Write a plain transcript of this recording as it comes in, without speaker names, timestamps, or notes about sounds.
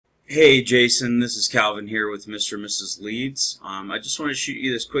Hey Jason, this is Calvin here with Mr. and Mrs. Leads. I just want to shoot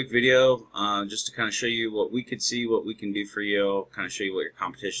you this quick video just to kind of show you what we could see, what we can do for you, kind of show you what your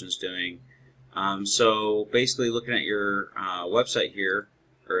competition is doing. So basically looking at your website here,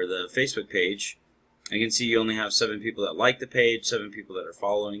 or the Facebook page, I can see you only have 7 people that like the page, 7 people that are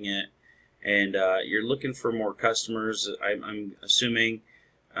following it, and you're looking for more customers. I'm assuming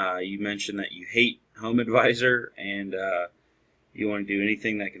you mentioned that you hate Home Advisor and you want to do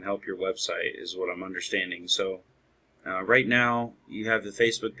anything that can help your website is what I'm understanding. So right now you have the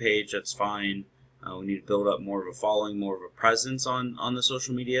Facebook page, that's fine. We need to build up more of a following, more of a presence on the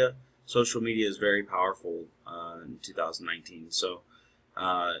social media. Social media is very powerful in 2019. So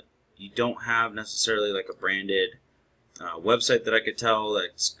you don't have necessarily like a branded website that I could tell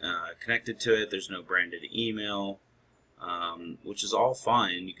that's connected to it. There's no branded email, which is all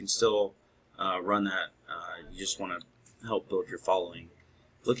fine. You can still run that. You just want to help build your following.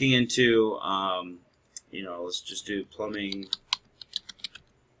 Looking into, let's just do plumbing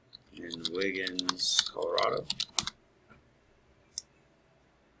in Wiggins, Colorado.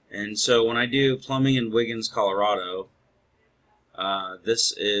 And so when I do plumbing in Wiggins, Colorado,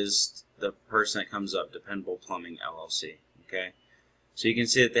 this is the person that comes up, Dependable Plumbing LLC. Okay, so you can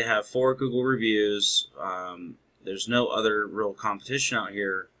see that they have 4 Google reviews. There's no other real competition out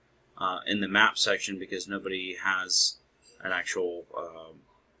here in the map section because nobody has an actual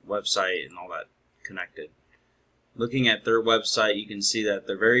website and all that connected. Looking at their website, you can see that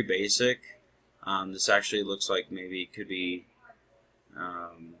they're very basic. This actually looks like maybe it could be,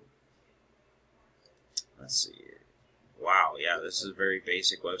 let's see, wow, yeah, this is a very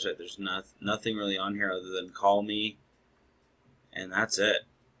basic website. There's nothing really on here other than call me, and that's it.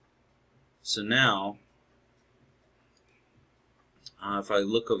 So now, if I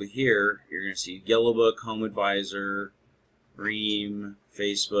look over here, you're going to see Yellow Book, Home Advisor, Ream,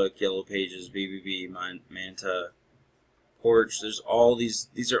 Facebook, Yellow Pages, BBB, Manta, Porch. There's all these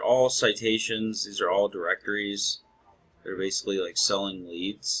are all citations. These are all directories. They're basically like selling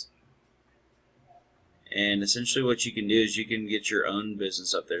leads. And essentially what you can do is you can get your own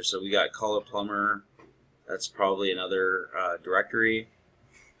business up there. So we got Color Plumber. That's probably another directory.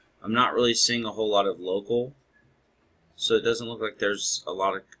 I'm not really seeing a whole lot of local, so it doesn't look like there's a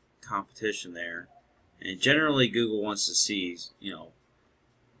lot of competition there. And generally Google wants to see,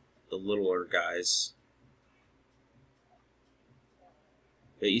 the littler guys.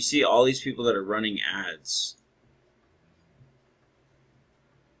 But you see all these people that are running ads.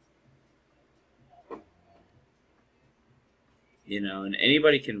 And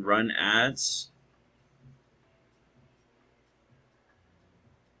anybody can run ads.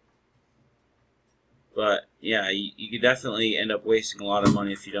 But yeah, you could definitely end up wasting a lot of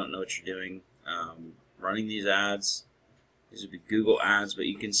money if you don't know what you're doing. Running these ads. These would be Google ads, but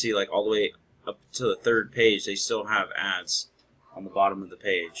you can see like all the way up to the 3rd page they still have ads on the bottom of the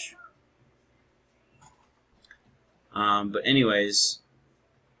page. But anyways,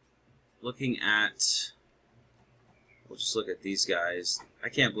 looking at, we'll just look at these guys. I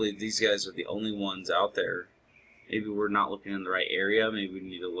can't believe these guys are the only ones out there. Maybe we're not looking in the right area. Maybe we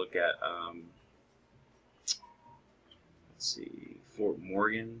need to look at let's see, Fort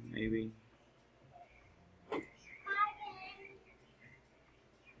Morgan maybe.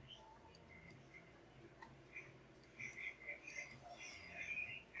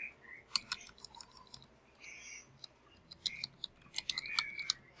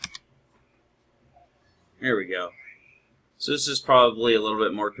 There we go. So this is probably a little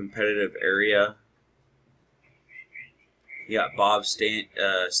bit more competitive area. You got Bob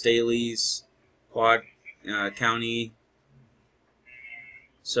Staley's Quad County.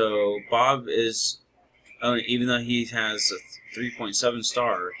 So Bob is, even though he has a 3.7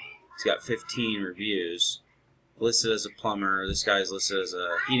 star, he's got 15 reviews. Listed as a plumber. This guy's listed as a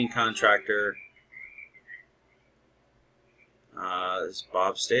heating contractor. This is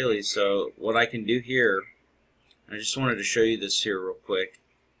Bob Staley. So what I can do here, I just wanted to show you this here real quick.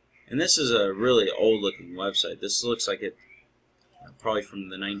 And this is a really old looking website. This looks like it probably from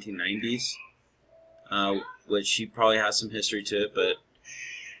the 1990s, which he probably has some history to it, but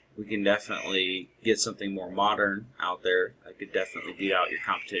we can definitely get something more modern out there that could definitely beat out your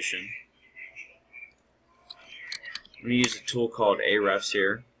competition. I'm going to use a tool called Ahrefs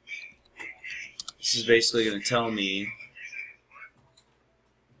here. This is basically going to tell me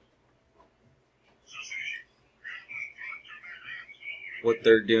what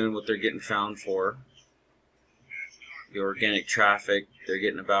they're doing, what they're getting found for. The organic traffic, they're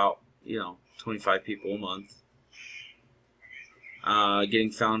getting about 25 people a month.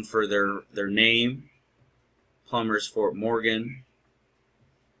 Getting found for their name, Plumbers Fort Morgan,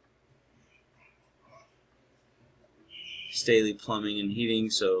 Staley Plumbing and Heating,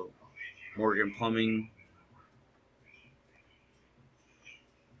 so Morgan Plumbing.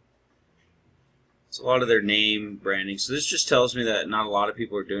 It's a lot of their name branding. So this just tells me that not a lot of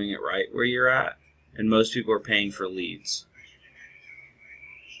people are doing it right where you're at, and most people are paying for leads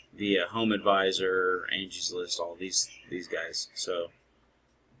via Home Advisor, Angie's List, all these guys. So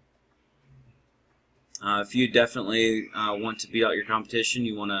if you definitely want to beat out your competition,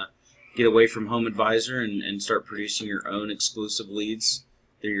 you want to get away from Home Advisor and start producing your own exclusive leads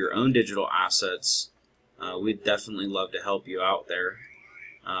through your own digital assets, we'd definitely love to help you out there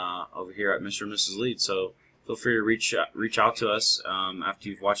over here at Mr. and Mrs. Leads. So feel free to reach out to us after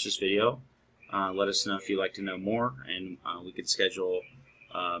you've watched this video. Let us know if you'd like to know more, and we could schedule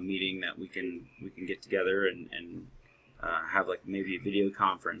a meeting that we can get together and have like maybe a video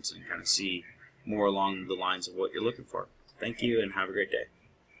conference and kind of see more along the lines of what you're looking for. Thank you, and have a great day.